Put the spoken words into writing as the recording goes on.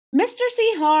Mr.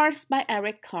 Seahorse by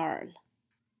Eric Carle.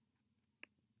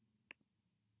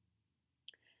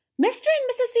 Mr. and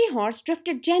Mrs. Seahorse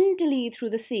drifted gently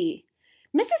through the sea.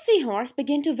 Mrs. Seahorse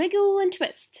began to wiggle and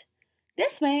twist,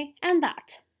 this way and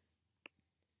that.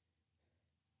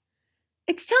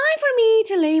 "It's time for me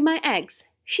to lay my eggs,"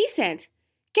 she said.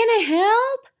 "Can I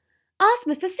help?" asked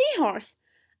Mr. Seahorse.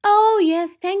 "Oh,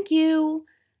 yes, thank you,"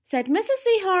 said Mrs.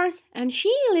 Seahorse, and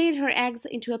she laid her eggs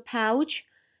into a pouch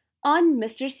on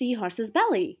Mr. Seahorse's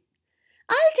belly.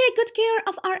 "I'll take good care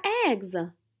of our eggs,"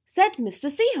 said Mr.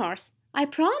 Seahorse. "I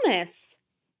promise."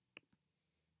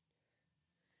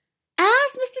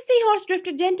 As Mr. Seahorse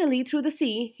drifted gently through the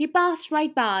sea, he passed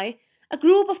right by a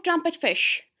group of trumpet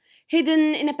fish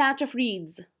hidden in a patch of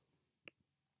reeds.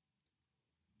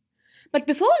 But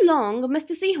before long,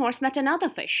 Mr. Seahorse met another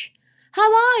fish.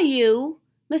 "How are you,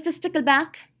 Mr.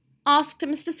 Stickleback?" asked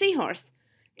Mr. Seahorse.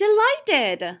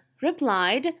 "Delighted,"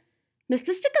 replied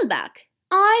Mr. Stickleback.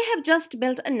 "I have just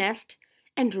built a nest,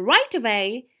 and right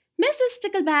away Mrs.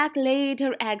 Stickleback laid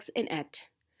her eggs in it.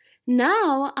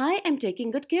 Now I am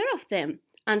taking good care of them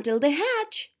until they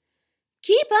hatch."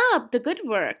 "Keep up the good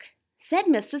work," said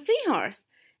Mr. Seahorse,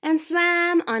 and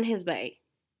swam on his way.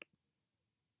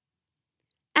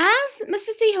 As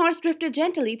Mr. Seahorse drifted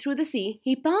gently through the sea,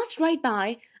 he passed right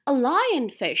by a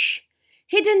lionfish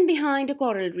hidden behind a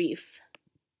coral reef.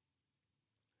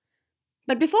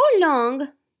 But before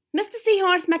long, Mr.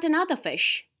 Seahorse met another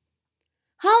fish.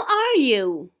 "How are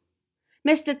you,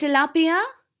 Mr. Tilapia?"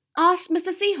 asked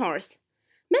Mr. Seahorse.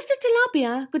 Mr.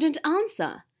 Tilapia couldn't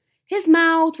answer. His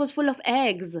mouth was full of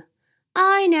eggs.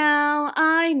 I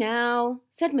know,"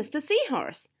 said Mr.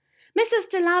 Seahorse. "Mrs.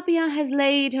 Tilapia has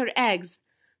laid her eggs.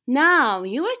 Now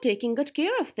you are taking good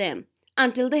care of them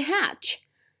until they hatch."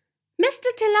 Mr.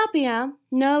 Tilapia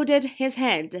nodded his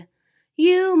head.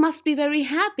 "You must be very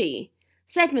happy,"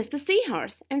 said Mr.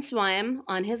 Seahorse, and swam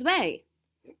on his way.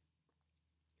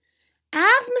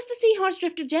 As Mr. Seahorse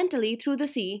drifted gently through the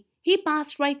sea, he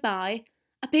passed right by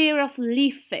a pair of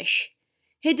leaf fish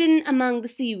hidden among the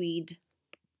seaweed.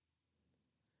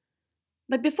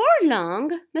 But before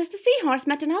long, Mr. Seahorse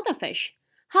met another fish.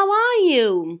 "How are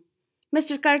you,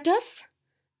 Mr. Curtis?"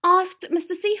 asked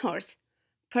Mr. Seahorse.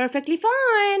 "Perfectly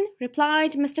fine,"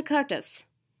 replied Mr. Curtis.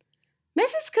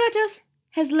 "Mrs. Curtis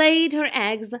has laid her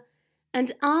eggs,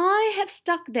 and I have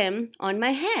stuck them on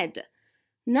my head.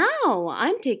 Now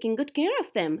I'm taking good care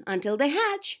of them until they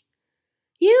hatch."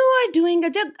 "You are doing a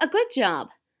good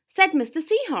job," said Mr.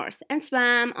 Seahorse, and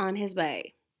swam on his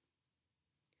way.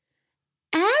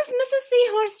 As Mrs.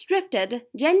 Seahorse drifted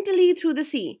gently through the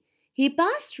sea, he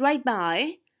passed right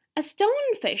by a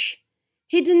stonefish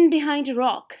hidden behind a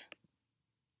rock.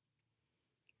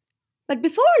 But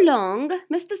before long,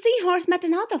 Mr. Seahorse met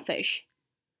another fish.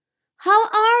 "How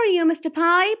are you, Mr.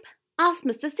 Pipe?" asked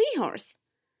Mr. Seahorse.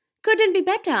 "Couldn't be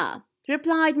better,"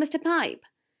 replied Mr. Pipe.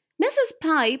 "Mrs.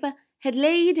 Pipe had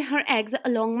laid her eggs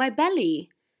along my belly.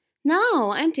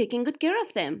 Now I'm taking good care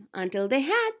of them until they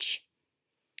hatch."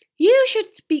 You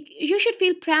should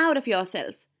feel proud of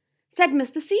yourself," said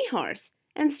Mr. Seahorse,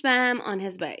 and swam on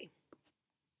his way.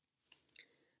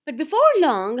 But before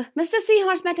long, Mr.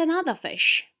 Seahorse met another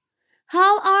fish.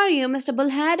 "How are you, Mr.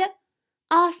 Bullhead?"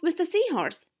 asked Mr.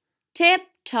 Seahorse.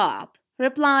 "Tip-top,"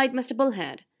 replied Mr.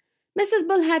 Bullhead. "Mrs.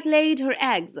 Bullhead laid her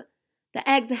eggs. The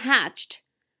eggs hatched.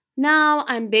 Now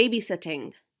I'm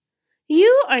babysitting."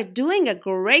 "You are doing a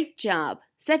great job,"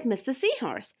 said Mr.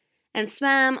 Seahorse, and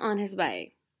swam on his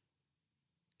way.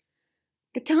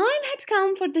 The time had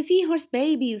come for the seahorse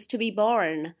babies to be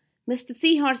born. Mr.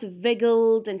 Seahorse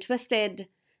wiggled and twisted,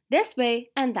 this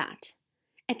way and that.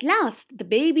 At last, the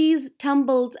babies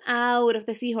tumbled out of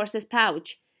the seahorse's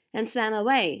pouch and swam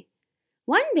away.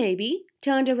 One baby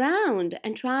turned around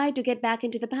and tried to get back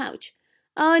into the pouch.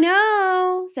 "Oh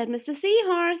no," said Mr.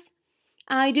 Seahorse.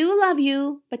 "I do love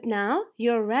you, but now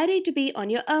you're ready to be on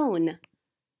your own."